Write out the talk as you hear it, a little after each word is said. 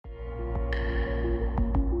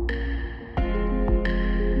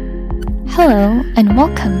Hello and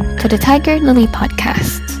welcome to the Tiger Lily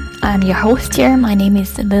podcast. I'm your host here. My name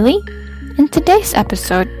is Lily. In today's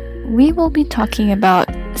episode, we will be talking about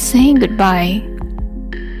saying goodbye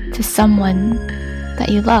to someone that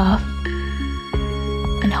you love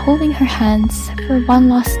and holding her hands for one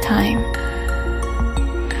last time.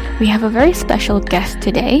 We have a very special guest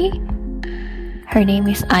today. Her name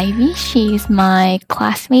is Ivy. She's my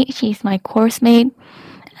classmate, she's my course mate,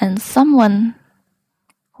 and someone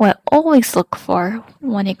who I always look for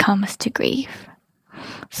when it comes to grief.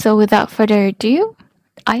 So without further ado,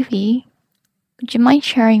 Ivy, would you mind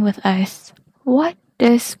sharing with us, what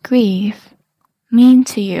does grief mean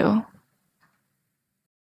to you?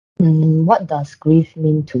 What does grief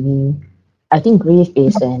mean to me? I think grief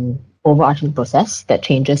is an overarching process that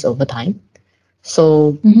changes over time.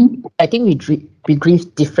 So I think we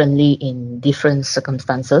grieve differently in different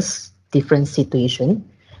circumstances, different situations,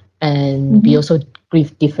 and we also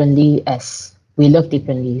grieve differently as we love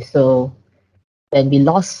differently. So when we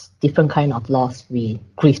lost different kind of loss, we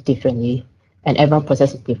grieve differently, and everyone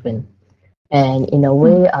process is different. And in a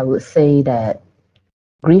way, I would say that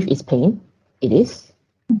grief is pain. It is,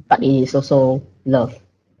 but it is also love,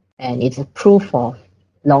 and it's a proof of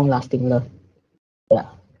long-lasting love. Yeah.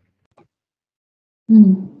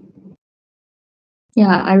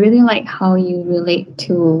 Yeah, I really like how you relate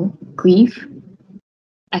to grief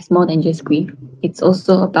as more than just grief. It's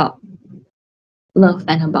also about love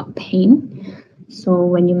and about pain. So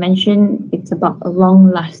when you mention it's about a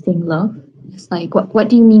long-lasting love, it's like what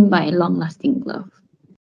do you mean by long-lasting love?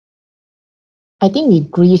 I think we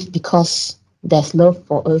grieve because there's love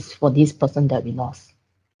for us for this person that we lost.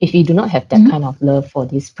 If we do not have that kind of love for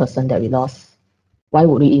this person that we lost, why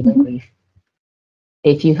would we even grieve?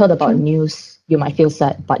 If you heard about news, you might feel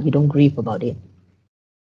sad, but you don't grieve about it.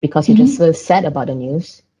 Because you just feel sad about the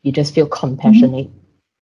news, you just feel compassionate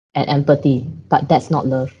and empathy, but that's not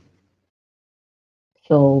love.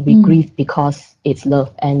 So we grieve because it's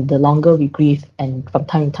love, and the longer we grieve, and from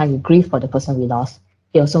time to time we grieve for the person we lost,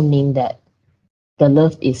 it also means that the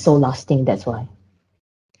love is so lasting. That's why.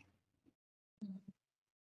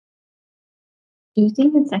 Do you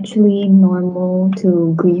think it's actually normal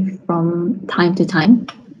to grieve from time to time?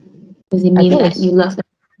 Does it mean that you love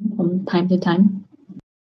them from time to time?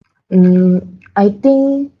 I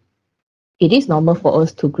think it is normal for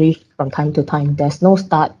us to grieve from time to time. There's no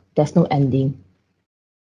start, there's no ending.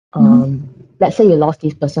 Let's say you lost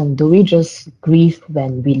this person. Do we just grieve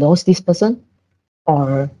when we lost this person?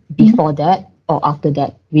 Or before that or after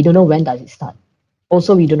that? We don't know when does it start.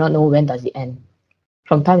 Also, we do not know when does it end.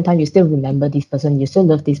 From time to time, you still remember this person, you still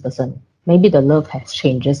love this person. Maybe the love has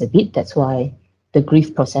changes a bit, that's why the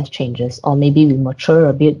grief process changes. Or maybe we mature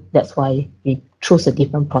a bit, that's why we choose a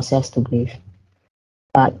different process to grieve.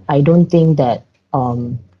 But I don't think that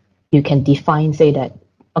you can say that,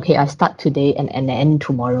 okay, I start today and end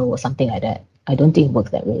tomorrow or something like that. I don't think it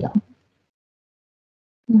works that way.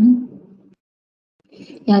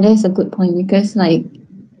 Yeah, that is a good point because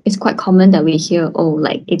it's quite common that we hear,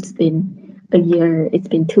 it's been a year, it's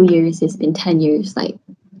been 2 years, it's been 10 years. Like,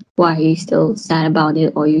 why are you still sad about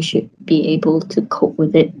it? Or you should be able to cope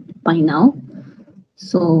with it by now.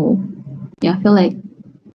 So, yeah, I feel like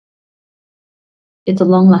it's a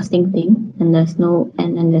long-lasting thing, and there's no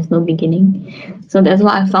end and there's no beginning. So that's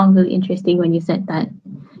what I found really interesting when you said that.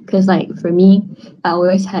 Because, like, for me, I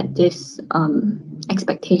always had this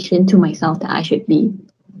expectation to myself that I should be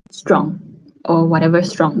strong, or whatever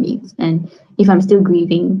strong means. And if I'm still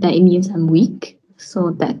grieving, that it means I'm weak.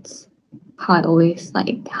 So that's how I always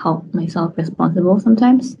help myself responsible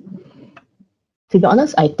sometimes. To be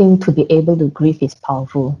honest, I think to be able to grieve is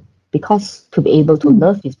powerful because to be able to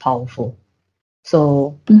love is powerful.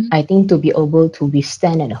 So I think to be able to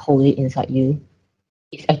withstand and hold it inside you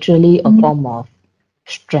is actually a form of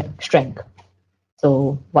strength.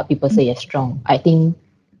 So what people say is strong. I think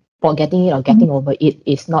forgetting it or getting over it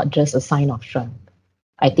is not just a sign of strength.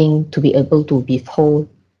 I think to be able to withhold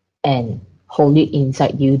and hold it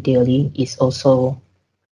inside you daily is also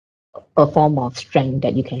a form of strength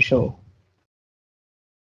that you can show.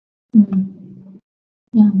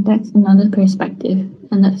 Yeah, that's another perspective,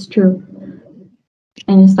 and that's true.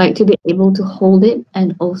 And it's like to be able to hold it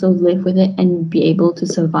and also live with it and be able to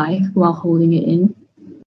survive while holding it in.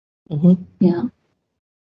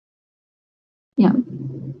 Yeah.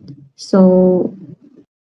 So,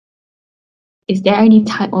 is there any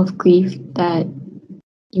type of grief that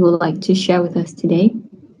you would like to share with us today?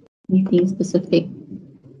 Anything specific?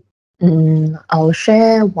 I'll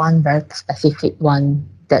share one very specific one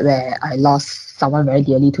that where I lost someone very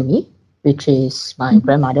dearly to me, which is my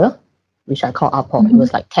grandmother, which I call Apo. It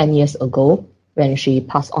was like 10 years ago. when she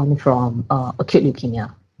passed on from acute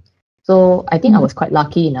leukemia. So I think I was quite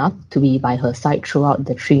lucky enough to be by her side throughout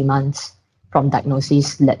the 3 months from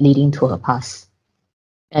diagnosis leading to her pass.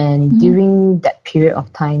 And during that period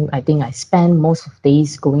of time, I think I spent most of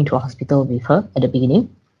days going to a hospital with her at the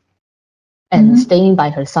beginning and staying by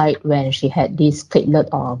her side when she had this platelet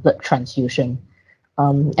or blood transfusion.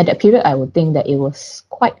 At that period, I would think that it was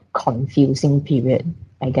quite confusing period,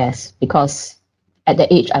 I guess, because at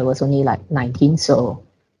that age, I was only like 19. So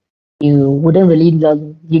you wouldn't really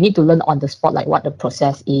learn, you need to learn on the spot, like what the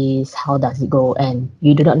process is, how does it go, and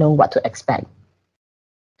you do not know what to expect.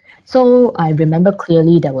 So I remember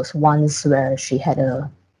clearly there was once where she had a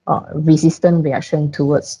resistant reaction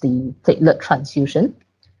towards the platelet transfusion.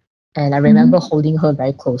 And I remember holding her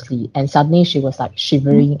very closely, and suddenly she was like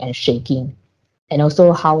shivering and shaking. And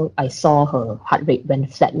also how I saw her heart rate went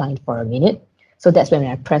flatlined for a minute. So that's when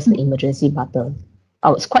I pressed the emergency button. I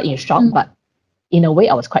was quite in shock, but in a way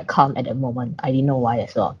I was quite calm at that moment. I didn't know why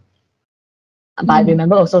as well. But I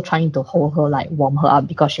remember also trying to hold her, like warm her up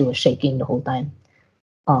because she was shaking the whole time.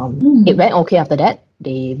 It went okay after that.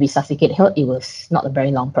 They resuscitated her. It was not a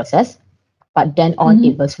very long process. But then on,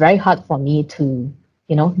 it was very hard for me to,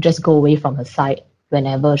 just go away from her side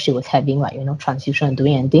whenever she was having like, transfusion and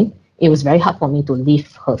doing anything. It was very hard for me to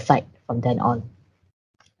leave her side from then on.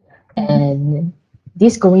 And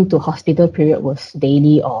this going to hospital period was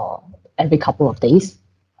daily or every couple of days.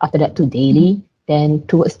 After that to daily. Then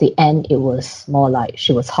towards the end, it was more like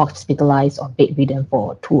she was hospitalized or bedridden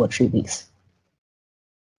for 2 or 3 weeks.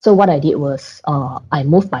 So what I did was I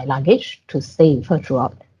moved my luggage to stay with her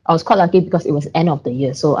throughout. I was quite lucky because it was end of the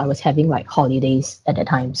year, so I was having like holidays at the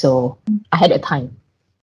time, so I had a time.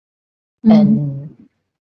 And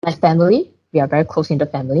my family, we are very close in the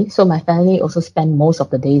family, so my family also spent most of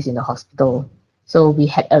the days in the hospital. So we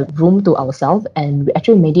had a room to ourselves, and we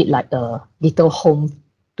actually made it like a little home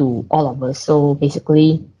to all of us. So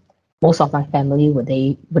basically, most of my family were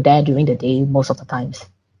there during the day most of the times.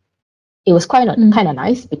 It was kind of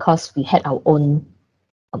nice because we had our own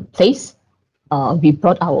place. We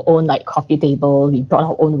brought our own like coffee table. We brought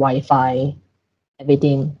our own Wi-Fi,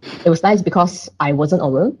 everything. It was nice because I wasn't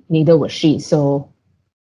alone. Neither was she. So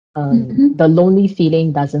the lonely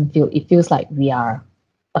feeling doesn't feel. It feels like we are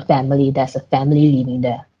a family. There's a family living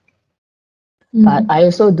there. But I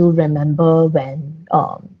also do remember when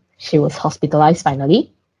she was hospitalized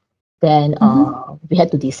finally. Then we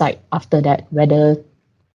had to decide after that whether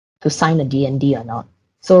to sign a DND or not.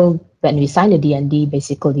 So when we signed the DND,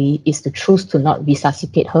 basically is to choose to not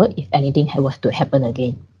resuscitate her if anything was to happen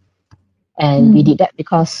again. And we did that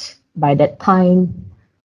because by that time,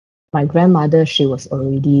 my grandmother, she was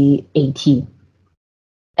already 80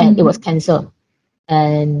 and it was cancer.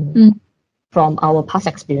 And from our past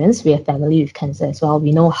experience, we have family with cancer as well.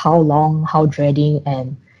 We know how long, how dreading,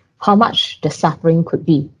 and how much the suffering could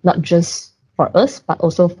be, not just for us, but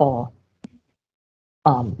also for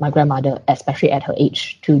my grandmother, especially at her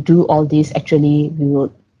age. To do all this, actually, we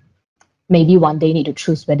would maybe one day need to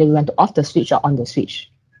choose whether we want to off the switch or on the switch,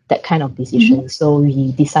 that kind of decision. So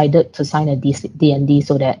we decided to sign a DND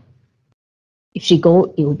so that if she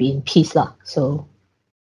go, it would be in peace lah. So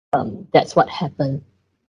that's what happened.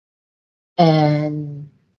 And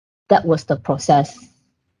that was the process.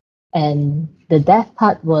 And the death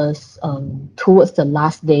part was towards the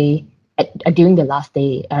last day, during the last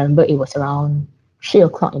day, I remember it was around 3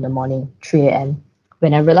 o'clock in the morning, 3 a.m.,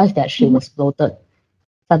 when I realized that she was bloated.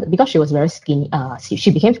 But because she was very skinny,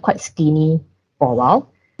 she became quite skinny for a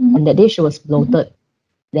while. And that day she was bloated.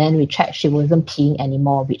 Then we checked she wasn't peeing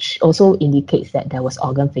anymore, which also indicates that there was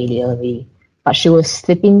organ failure. But she was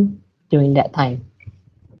sleeping during that time.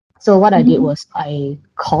 So what I did was I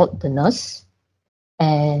called the nurse,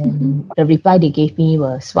 and the reply they gave me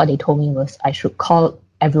was, what they told me was I should call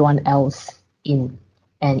everyone else in,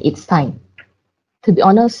 and it's time. To be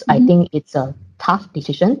honest, I think it's a tough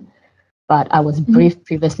decision, but I was briefed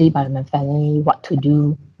previously by my family what to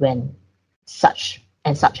do when such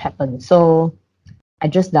and such happened. So I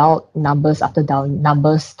just dialed numbers after dialed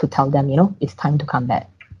numbers to tell them, it's time to come back.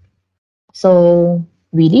 So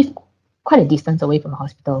we live quite a distance away from the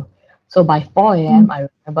hospital. So by 4 a.m., I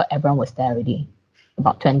remember everyone was there already,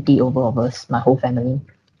 about 20 over of us, my whole family.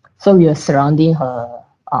 So we were surrounding her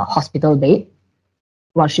hospital bed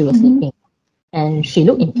while she was sleeping. And she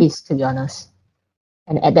looked in peace, to be honest.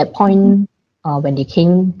 And at that point, when they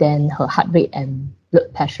came, then her heart rate and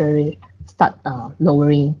blood pressure start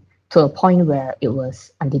lowering to a point where it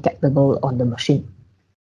was undetectable on the machine.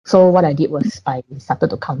 So what I did was I started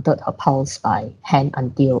to count her pulse by hand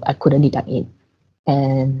until I couldn't detect it.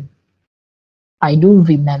 And I do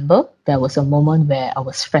remember there was a moment where I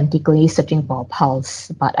was frantically searching for a pulse,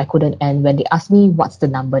 but I couldn't. And when they asked me, what's the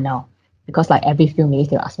number now? Because like every few minutes,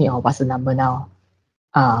 they'll ask me, oh, what's the number now?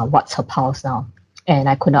 What's her pulse now? And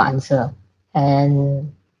I could not answer.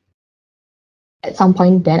 And at some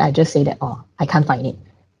point, then I just say that, oh, I can't find it.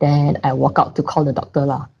 Then I walk out to call the doctor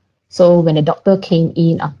lah. So when the doctor came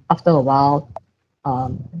in after a while,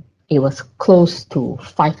 it was close to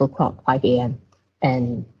 5 o'clock, 5 a.m.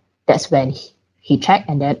 And that's when he checked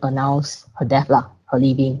and then announced her death lah, her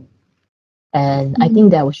leaving. And I think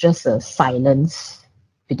there was just a silence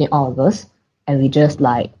between all of us. And we just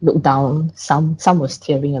like looked down. Some was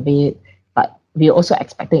tearing a bit, but we were also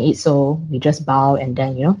expecting it. So we just bowed and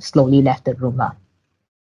then, slowly left the room lah.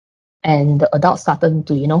 And the adults started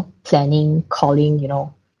to, planning, calling,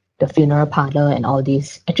 the funeral parlor and all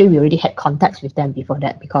this. Actually, we already had contacts with them before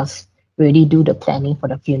that because we already do the planning for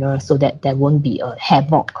the funeral so that there won't be a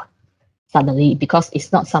havoc suddenly, because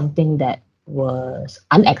it's not something that was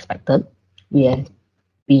unexpected. We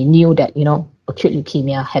knew that, acute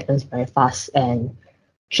leukemia happens very fast and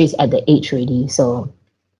she's at the age already. So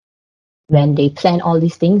when they plan all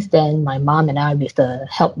these things, then my mom and I, with the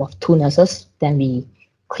help of 2 nurses, then we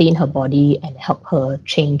clean her body and help her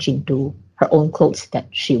change into her own clothes that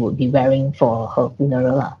she would be wearing for her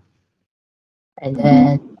funeral. And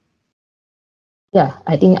then,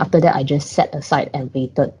 I think after that, I just sat aside and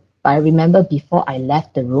waited. But I remember before I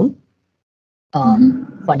left the room,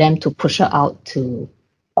 for them to push her out to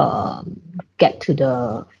get to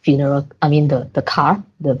the funeral, the car,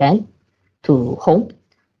 the van to home.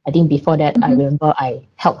 I think before that, I remember I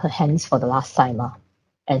held her hands for the last time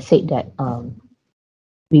and said that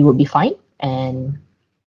we would be fine and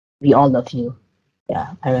we all love you.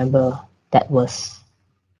 Yeah, I remember that was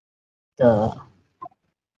the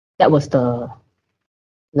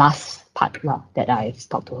last part that I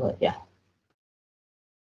talked to her. Yeah.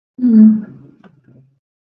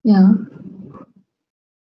 Yeah.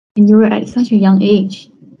 And you were at such a young age.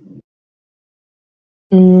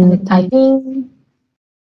 I think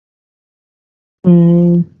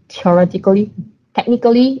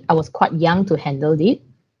technically, I was quite young to handle it,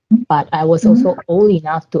 but I was also old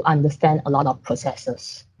enough to understand a lot of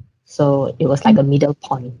processes. So it was like a middle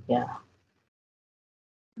point. Yeah.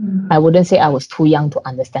 I wouldn't say I was too young to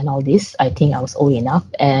understand all this. I think I was old enough.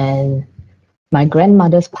 And my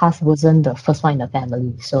grandmother's past wasn't the first one in the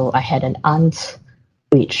family. So I had an aunt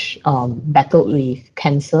which battled with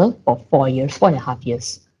cancer for 4.5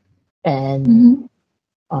 years. And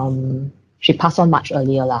she passed on much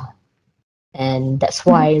earlier lah. And that's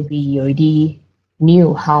why we already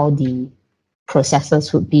knew how the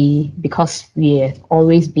processes would be, because we have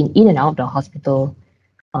always been in and out of the hospital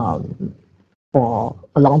for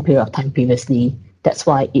a long period of time previously. That's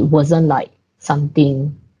why it wasn't like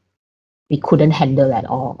something we couldn't handle at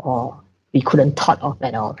all or we couldn't thought of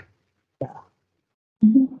at all. Yeah.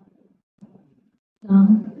 And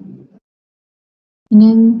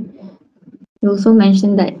then you also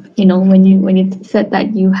mentioned that, when you said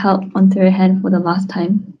that you held onto her hand for the last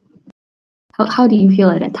time, how do you feel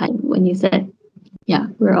at that time when you said, yeah,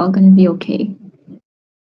 we're all going to be okay?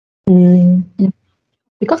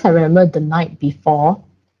 Because I remember the night before,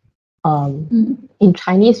 in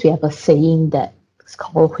Chinese, we have a saying that it's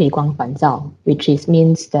called 回光返照, which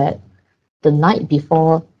means that the night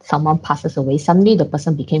before someone passes away, suddenly the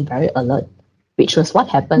person became very alert, which was what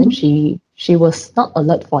happened. She was not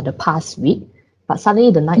alert for the past week, but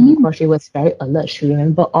suddenly the night before, she was very alert. She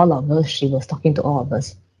remembered all of us. She was talking to all of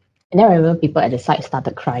us. And then I remember people at the side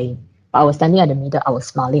started crying. But I was standing at the middle. I was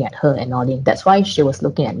smiling at her and nodding. That's why she was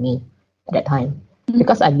looking at me at that time.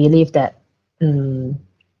 Because I believe that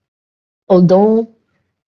although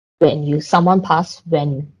when someone pass,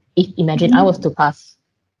 imagine I was to pass,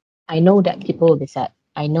 I know that people will be sad.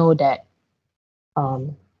 I know that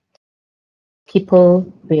people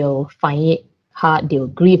will find it hard. They will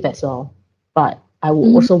grieve as well. But I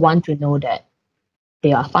would also want to know that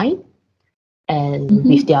they are fine. And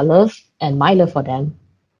with their love and my love for them,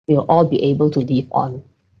 we'll all be able to live on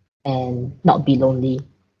and not be lonely.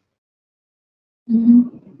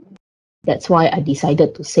 That's why I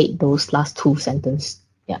decided to say those last 2 sentences.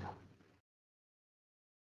 Yeah.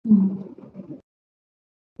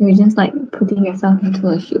 You're just like putting yourself into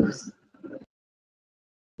her shoes.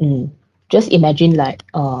 Just imagine like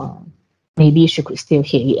maybe she could still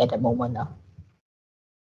hear it at the moment now.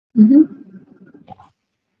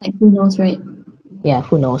 Like who knows, right? Yeah,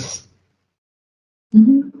 who knows?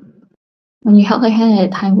 When you held her hand at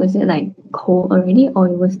the time, was it like cold already or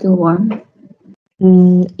it was still warm?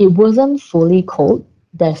 It wasn't fully cold.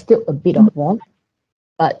 There's still a bit of warmth,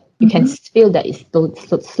 but you can feel that it's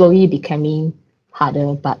slowly becoming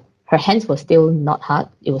harder, but her hands were still not hard.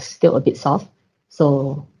 It was still a bit soft.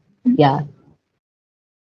 So yeah,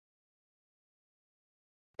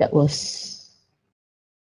 that was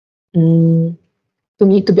to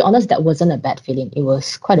me, to be honest, that wasn't a bad feeling. It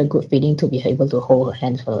was quite a good feeling to be able to hold her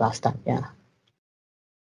hands for the last time. Yeah.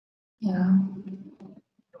 Yeah.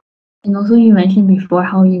 And also you mentioned before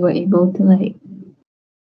how you were able to like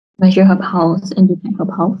measure her pulse and detect her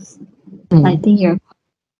pulse. I think you're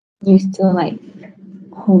used to like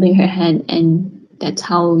holding her hand, and that's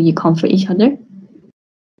how you comfort each other.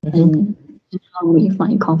 And how you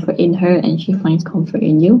find comfort in her and she finds comfort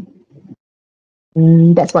in you.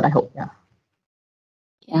 That's what I hope. Yeah.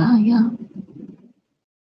 Yeah.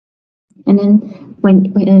 And then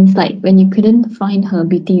when it's like when you couldn't find her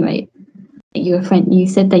beating, right? You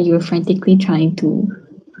said that you were frantically trying to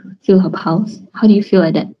feel her pulse. How do you feel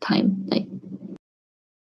at that time? Like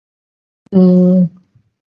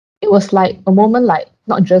It was like a moment, like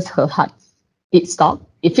not just her heart it stopped.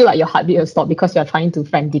 It feel like your heartbeat will stop because you're trying to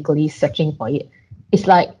frantically searching for it. It's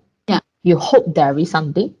like you hope there is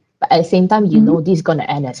something, but at the same time you know this is gonna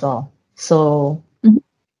end as well. So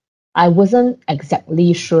I wasn't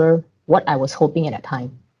exactly sure what I was hoping at that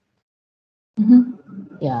time.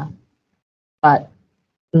 Yeah, but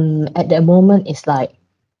at that moment it's like,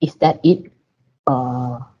 is that it?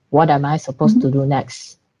 What am I supposed to do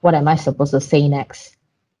next? What am I supposed to say next?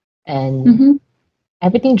 And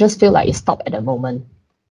everything just feel like it stopped at the moment.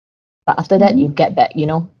 But after that, you get back,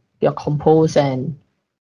 you're composed, and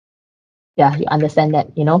yeah, you understand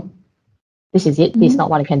that, this is it. This is not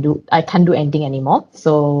what I can do. I can't do anything anymore.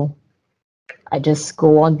 So I just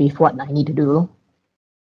go on with what I need to do.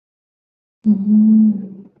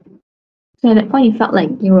 So at that point, you felt like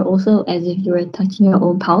you were also as if you were touching your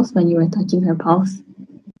own pulse when you were touching her pulse.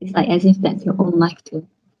 It's like as if that's your own life too.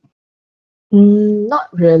 Not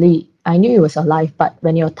really. I knew it was alive, but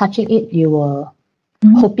when you're touching it, you were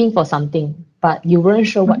hoping for something, but you weren't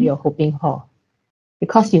sure what you're hoping for,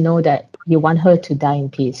 because you know that you want her to die in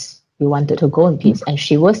peace. You wanted to go in peace, and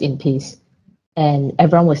she was in peace, and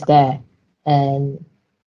everyone was there. And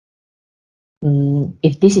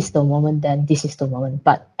if this is the moment, then this is the moment.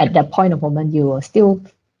 But at that point of moment, you will still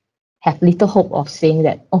have little hope of saying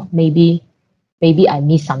that, oh, maybe I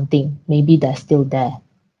missed something. Maybe they're still there.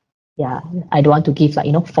 Yeah, I don't want to give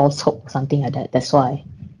like, false hope or something like that. That's why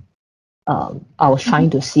I was trying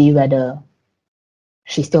to see whether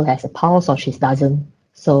she still has a pulse or she doesn't.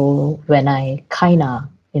 So when I kinda,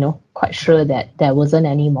 quite sure that there wasn't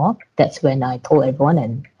any more, that's when I told everyone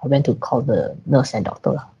and I went to call the nurse and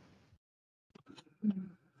doctor.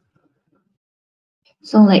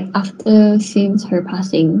 So like after since her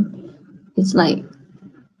passing, it's like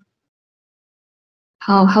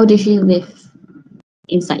how did she live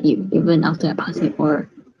inside you even after her passing, or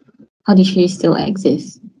how did she still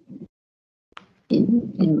exist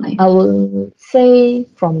in life? I will say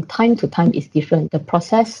from time to time it's different. The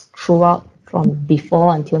process throughout from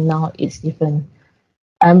before until now is different.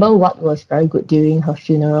 I remember what was very good during her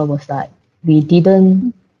funeral was that we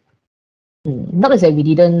didn't, not to say we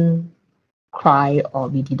didn't cry or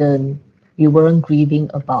we weren't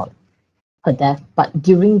grieving about her death, but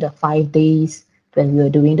during the 5 days when we were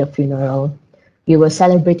doing the funeral, we were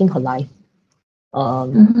celebrating her life.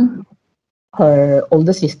 Her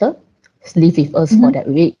older sister lived with us for that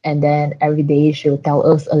week, and then every day she'll tell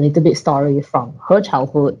us a little bit story from her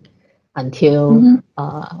childhood until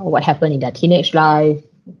what happened in their teenage life,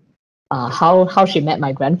 how she met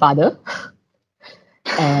my grandfather,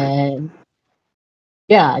 and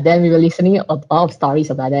yeah, then we were listening a lot of stories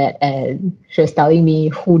about that, and she was telling me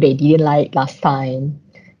who they didn't like last time,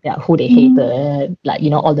 yeah, who they hated, like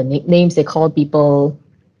all the nicknames they called people.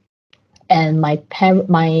 And my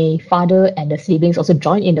father and the siblings also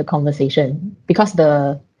joined in the conversation because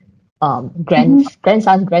the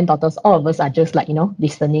grandsons, granddaughters, all of us are just like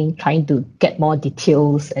listening, trying to get more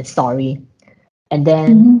details and story. And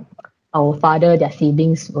then our father, their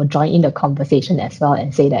siblings will join in the conversation as well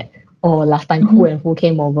and say that, oh, last time who and who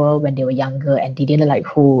came over when they were younger and they didn't like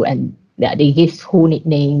who, and yeah, they gave who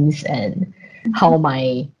nicknames and how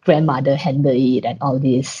my grandmother handled it and all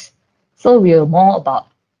this. So we were more about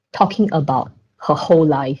talking about her whole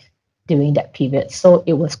life during that period. So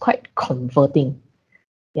it was quite comforting.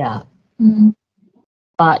 Yeah.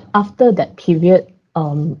 But after that period,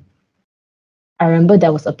 I remember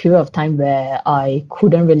there was a period of time where I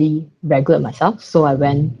couldn't really regulate myself. So I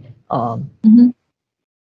went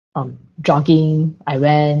jogging.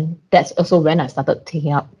 That's also when I started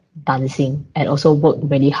taking up dancing and also worked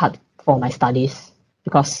really hard for my studies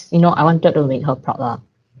because, I wanted to make her proud.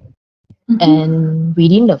 And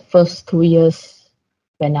within the first 2 years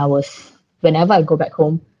when I was whenever I go back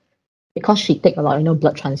home, because she take a lot,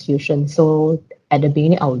 blood transfusion. So at the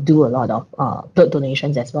beginning, I would do a lot of blood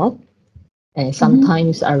donations as well. And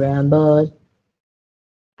sometimes I remember,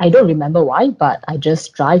 I don't remember why, but I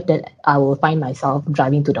just drive. Then I will find myself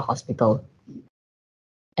driving to the hospital.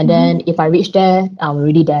 And then if I reach there, I'm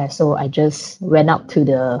already there. So I just went up to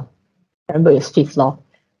I remember it was fifth floor.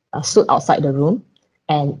 I stood outside the room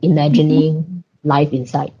and imagining life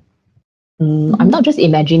inside. I'm not just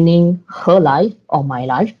imagining her life or my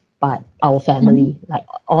life, but our family, like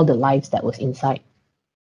all the lives that was inside.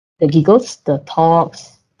 The giggles, the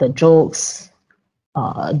talks, the jokes,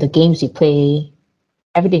 the games we play,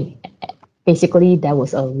 everything. Basically, there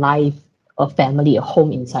was a life, a family, a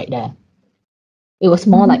home inside there. It was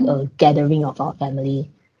more like a gathering of our family.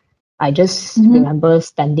 I just remember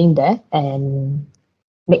standing there and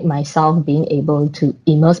make myself being able to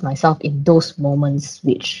immerse myself in those moments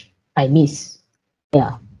which I miss.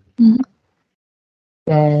 Yeah.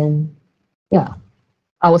 And yeah,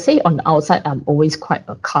 I would say on the outside, I'm always quite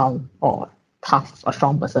a calm or tough or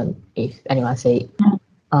strong person, if anyone say.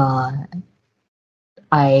 Uh,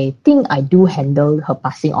 I think I do handle her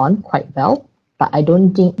passing on quite well, but I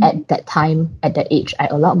don't think at that time, at that age, I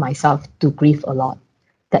allowed myself to grieve a lot.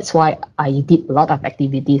 That's why I did a lot of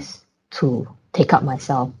activities to take up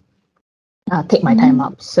myself, take my time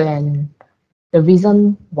up. So, and the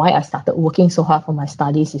reason why I started working so hard for my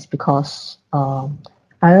studies is because I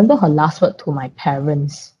remember her last word to my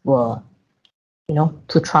parents were,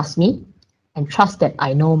 to trust me and trust that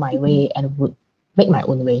I know my way and would make my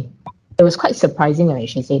own way. It was quite surprising when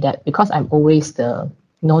she said that because I'm always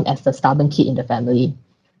known as the stubborn kid in the family.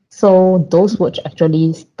 So those words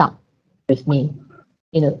actually stuck with me.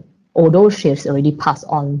 Although she's already passed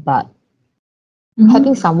on, but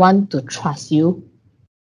having someone to trust you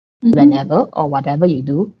whenever or whatever you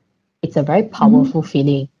do, it's a very powerful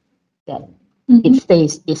feeling that it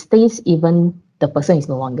stays. It stays even the person is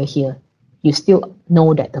no longer here. You still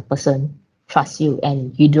know that the person trusts you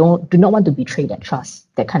and you do not want to betray that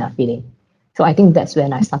trust, that kind of feeling. So I think that's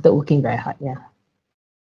when I started working very hard. Yeah.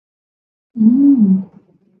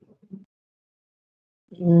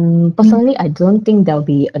 Personally, I don't think there'll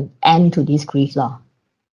be an end to this grief lah.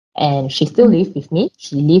 And she still lives with me.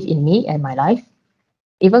 She lived in me and my life.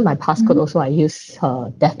 Even my passcode also, I use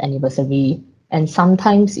her death anniversary. And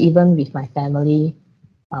sometimes even with my family,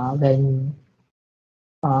 when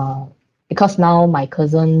because now my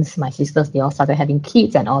cousins, my sisters, they all started having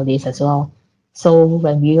kids and all this as well. So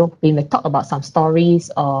when we may talk about some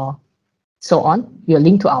stories or so on, we'll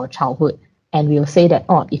link to our childhood and we'll say that,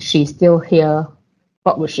 oh, if she's still here,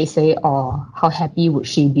 what would she say or how happy would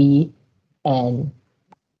she be and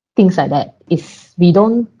things like that. If we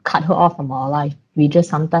don't cut her off from our life, we just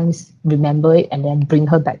sometimes remember it and then bring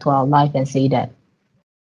her back to our life and say that,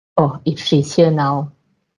 oh, if she's here now,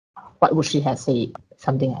 what would she have said?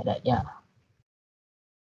 Something like that, yeah.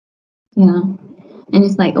 Yeah. And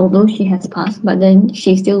it's like, although she has passed, but then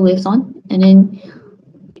she still lives on. And then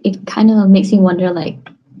it kind of makes you wonder, like,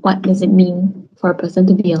 what does it mean for a person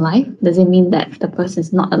to be alive? Does it mean that the person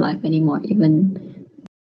is not alive anymore, even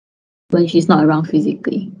when she's not around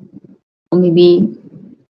physically? Or maybe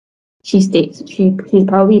she's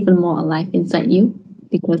probably even more alive inside you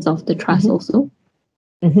because of the trust also.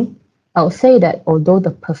 I would say that although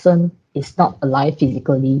the person is not alive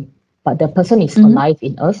physically, but the person is alive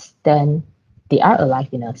in us, then they are alive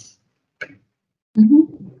in us.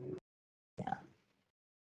 Yeah.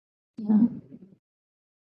 And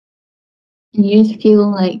you just feel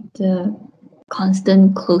like the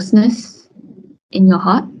constant closeness in your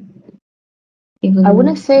heart? I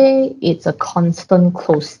wouldn't say it's a constant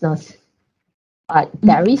closeness, but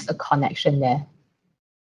there is a connection there.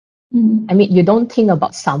 I mean, you don't think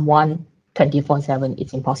about someone 24/7.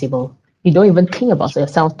 It's impossible. You don't even think about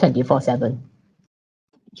yourself 24/7.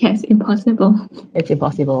 Yes, impossible. It's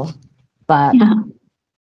impossible. But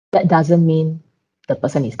that doesn't mean the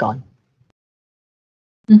person is gone.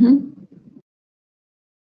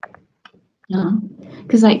 Yeah.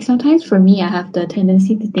 Because like sometimes for me, I have the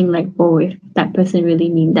tendency to think like, oh, if that person really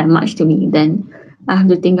mean that much to me, then I have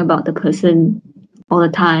to think about the person all the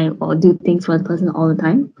time or do things for the person all the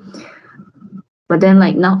time. But then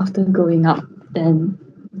like now after growing up, then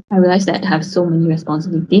I realized that I have so many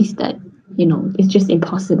responsibilities that, it's just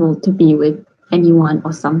impossible to be with anyone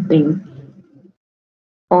or something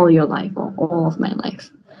all your life or all of my life.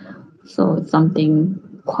 So it's something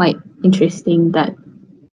quite interesting that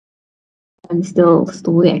I'm still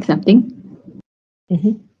slowly accepting.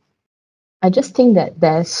 I just think that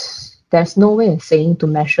there's no way of saying to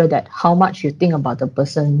measure that how much you think about the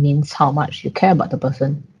person means how much you care about the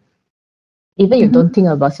person. Even if you don't think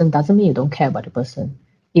about a person doesn't mean you don't care about the person.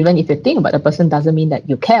 Even if you think about the person doesn't mean that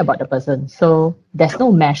you care about the person. So there's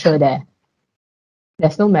no measure there.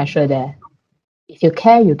 There's no measure there. If you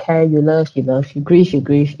care, you care. You love, you love. You grieve, you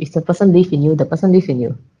grieve. If the person lives in you, the person lives in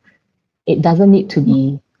you. It doesn't need to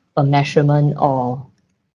be a measurement, or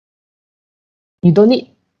you don't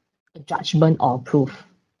need a judgment or proof.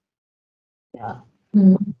 Yeah.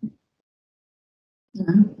 Yeah.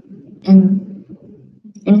 And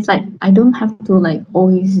it's like I don't have to like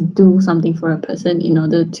always do something for a person in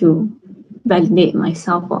order to validate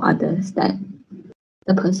myself or others that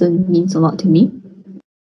the person means a lot to me.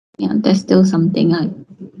 Yeah, that's still something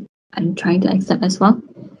I'm trying to accept as well.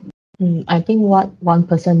 I think what one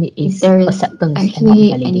person needs If is there is acceptance and not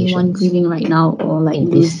actually validation. anyone grieving right now, or like in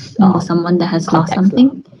this or someone that has lost context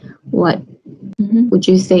something, what would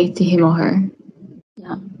you say to him or her?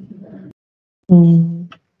 Yeah.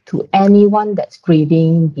 To anyone that's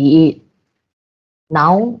grieving, be it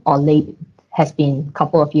now or late, has been a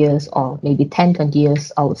couple of years or maybe 10, 20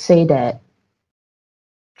 years, I would say that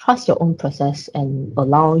trust your own process and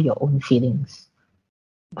allow your own feelings.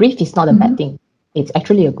 Grief is not a bad thing. It's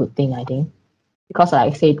actually a good thing, I think. Because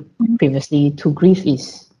like I said previously, to grieve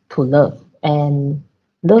is to love. And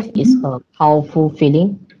love is a powerful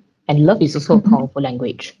feeling. And love is also a powerful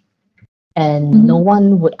language. And no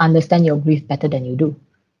one would understand your grief better than you do.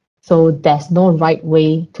 So there's no right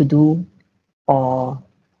way to do or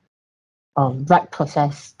right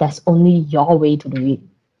process. There's only your way to do it.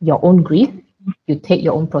 Your own grief, you take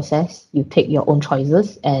your own process, you take your own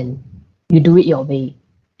choices, and you do it your way.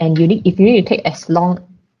 And if you need to take as long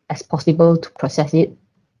as possible to process it,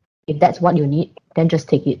 if that's what you need, then just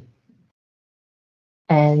take it.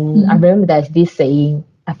 And I remember there's this saying,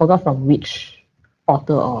 I forgot from which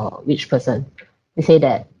author or which person. They say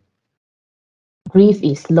that grief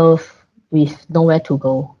is love with nowhere to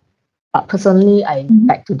go. But personally, I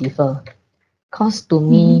beg to differ. Because to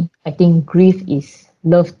me, I think grief is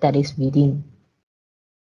love that is within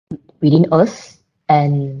us,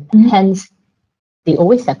 and hence they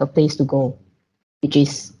always have a place to go, which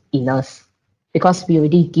is in us, because we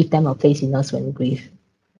already give them a place in us when we grieve.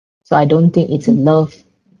 So I don't think it's a love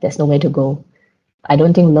there's nowhere to go. I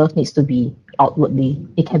don't think love needs to be outwardly;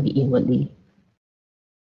 it can be inwardly.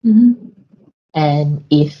 And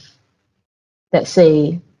if, let's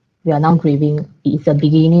say, we are now grieving, it's the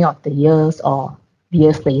beginning of the years or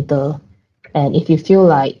years later, and if you feel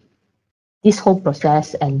like this whole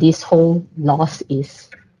process and this whole loss is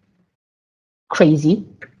crazy,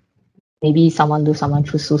 maybe someone lose someone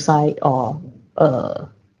through suicide or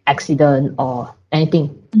accident or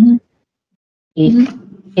anything. If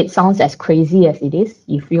it sounds as crazy as it is,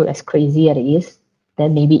 you feel as crazy as it is,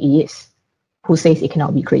 then maybe it is. Who says it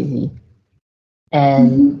cannot be crazy?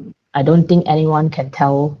 And I don't think anyone can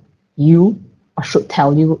tell you or should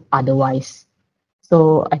tell you otherwise.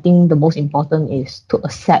 So I think the most important is to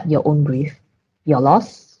accept your own grief, your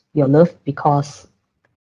loss, your love, because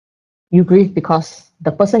you grieve because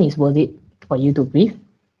the person is worth it for you to grieve,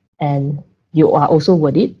 and you are also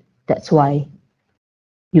worth it. That's why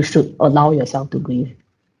you should allow yourself to grieve.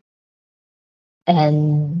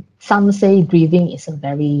 And some say grieving is a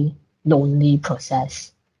very lonely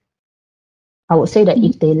process. I would say that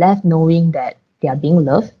if they left knowing that they are being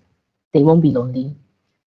loved, they won't be lonely,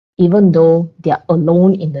 even though they are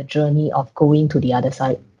alone in the journey of going to the other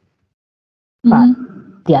side. But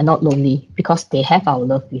they are not lonely because they have our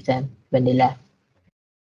love with them when they left.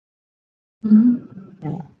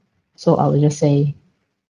 Yeah. So I would just say,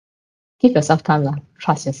 give yourself time, lah.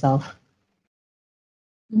 Trust yourself.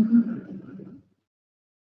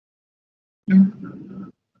 Yeah.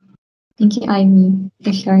 Thank you, Ivy,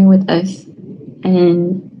 for sharing with us.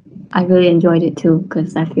 And I really enjoyed it too,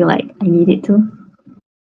 because I feel like I need it too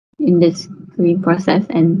in this grieving process,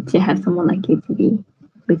 and to have someone like you to be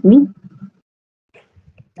with me.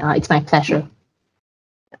 It's my pleasure.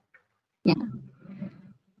 Yeah.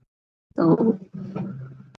 So,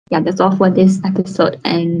 yeah, that's all for this episode,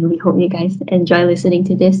 and we hope you guys enjoy listening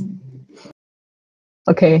to this.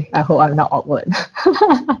 Okay, I hope I'm not awkward.